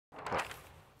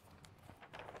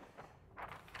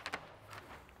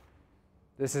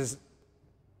This is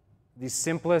the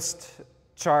simplest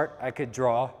chart I could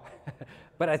draw,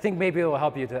 but I think maybe it will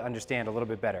help you to understand a little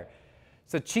bit better.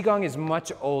 So Qigong is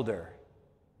much older,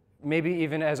 maybe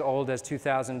even as old as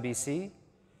 2000 BC,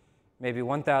 maybe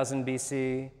 1000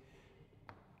 BC,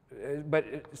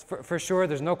 but for sure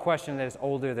there's no question that it's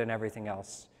older than everything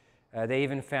else. They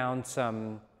even found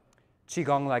some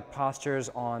Qigong-like postures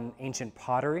on ancient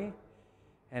pottery,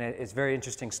 and it's very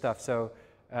interesting stuff. So,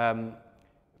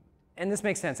 and this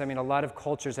makes sense. I mean, a lot of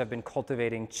cultures have been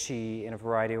cultivating qi in a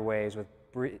variety of ways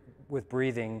with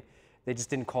breathing. They just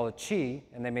didn't call it qi,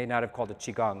 and they may not have called it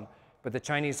qigong. But the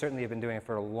Chinese certainly have been doing it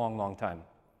for a long, long time.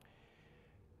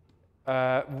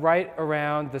 Right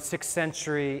around the 6th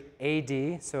century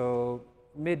AD, so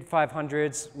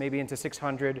mid-500s, maybe into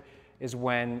 600, is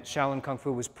when Shaolin Kung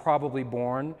Fu was probably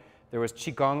born. There was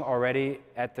Qigong already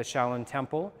at the Shaolin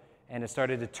Temple, and it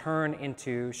started to turn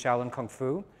into Shaolin Kung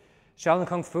Fu. Shaolin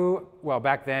Kung Fu, well,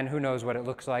 back then, who knows what it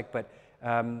looks like, but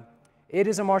it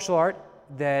is a martial art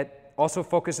that also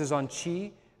focuses on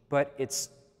qi, but it's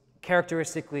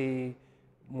characteristically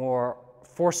more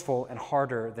forceful and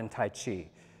harder than Tai Chi.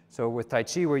 So with Tai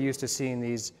Chi, we're used to seeing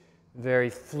these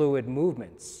very fluid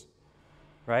movements,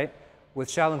 right? With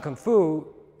Shaolin Kung Fu,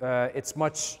 it's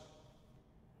much,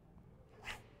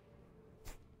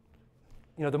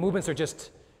 the movements are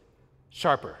just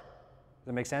sharper. Does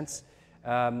that make sense?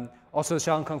 Also,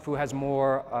 Shaolin Kung Fu has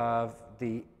more of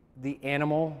the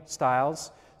animal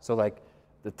styles. So like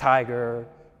the tiger,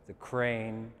 the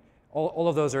crane, all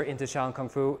of those are into Shaolin Kung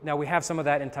Fu. Now we have some of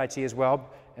that in Tai Chi as well,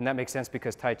 and that makes sense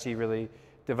because Tai Chi really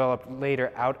developed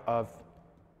later out of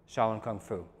Shaolin Kung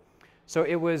Fu. So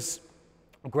it was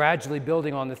gradually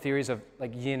building on the theories of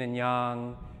like yin and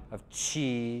yang, of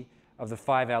qi, of the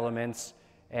 5 elements,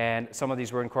 and some of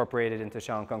these were incorporated into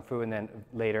Shaolin Kung Fu, and then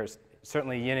later,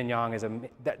 certainly yin and yang is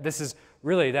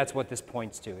that's what this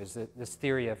points to, is this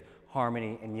theory of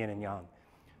harmony in yin and yang.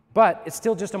 But it's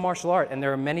still just a martial art, and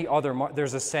there are many other,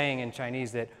 there's a saying in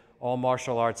Chinese that all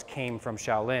martial arts came from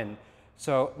Shaolin.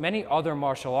 So many other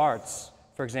martial arts,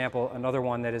 for example, another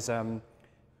one that is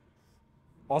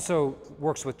also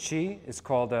works with qi is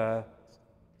called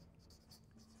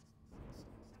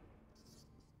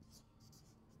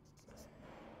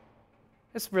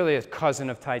it's really a cousin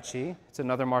of Tai Chi. It's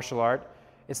another martial art.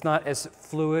 It's not as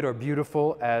fluid or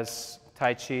beautiful as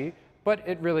Tai Chi, but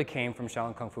it really came from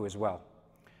Shaolin Kung Fu as well.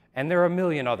 And there are a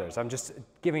million others. I'm just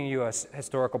giving you a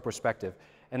historical perspective.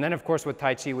 And then, of course, with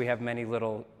Tai Chi, we have many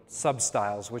little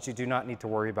sub-styles, which you do not need to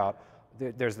worry about.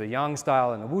 There's the Yang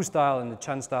style and the Wu style and the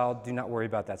Chun style. Do not worry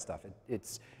about that stuff.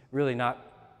 It's really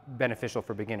not beneficial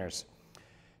for beginners.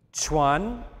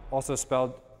 Chuan, also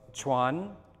spelled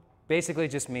Chuan, basically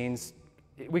just means,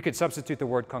 we could substitute the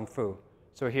word Kung Fu.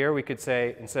 So here we could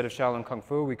say, instead of Shaolin Kung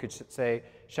Fu, we could say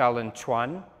Shaolin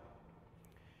Chuan.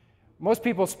 Most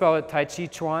people spell it Tai Chi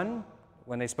Chuan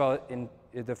when they spell it in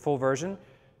the full version.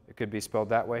 It could be spelled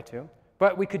that way too.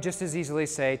 But we could just as easily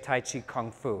say Tai Chi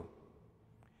Kung Fu.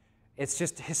 It's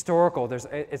just historical.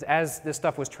 As this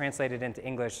stuff was translated into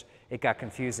English, it got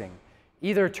confusing.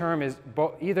 Either term,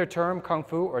 Kung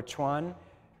Fu or Chuan,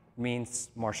 means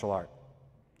martial art.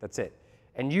 That's it.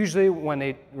 And usually when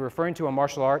they're referring to a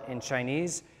martial art in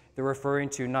Chinese, they're referring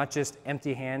to not just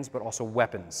empty hands, but also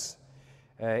weapons.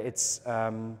 It's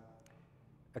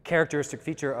a characteristic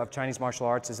feature of Chinese martial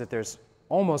arts is that there's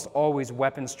almost always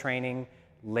weapons training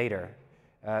later.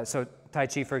 So Tai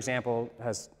Chi, for example,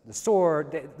 has the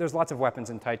sword. There's lots of weapons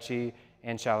in Tai Chi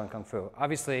and Shaolin Kung Fu.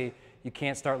 Obviously, you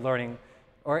can't start learning,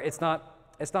 or it's not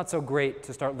so great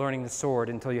to start learning the sword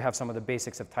until you have some of the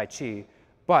basics of Tai Chi.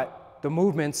 But the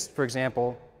movements, for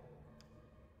example,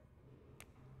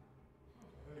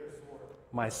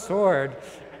 my sword,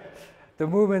 the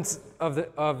movements of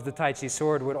the Tai Chi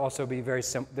sword would also be very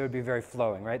they would be very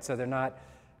flowing, right? So they're not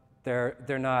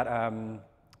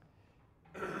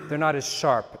as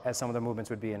sharp as some of the movements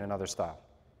would be in another style.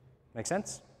 Make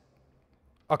sense?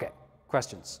 Okay,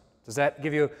 questions. Does that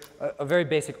give you a very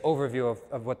basic overview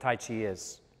of what Tai Chi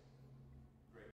is?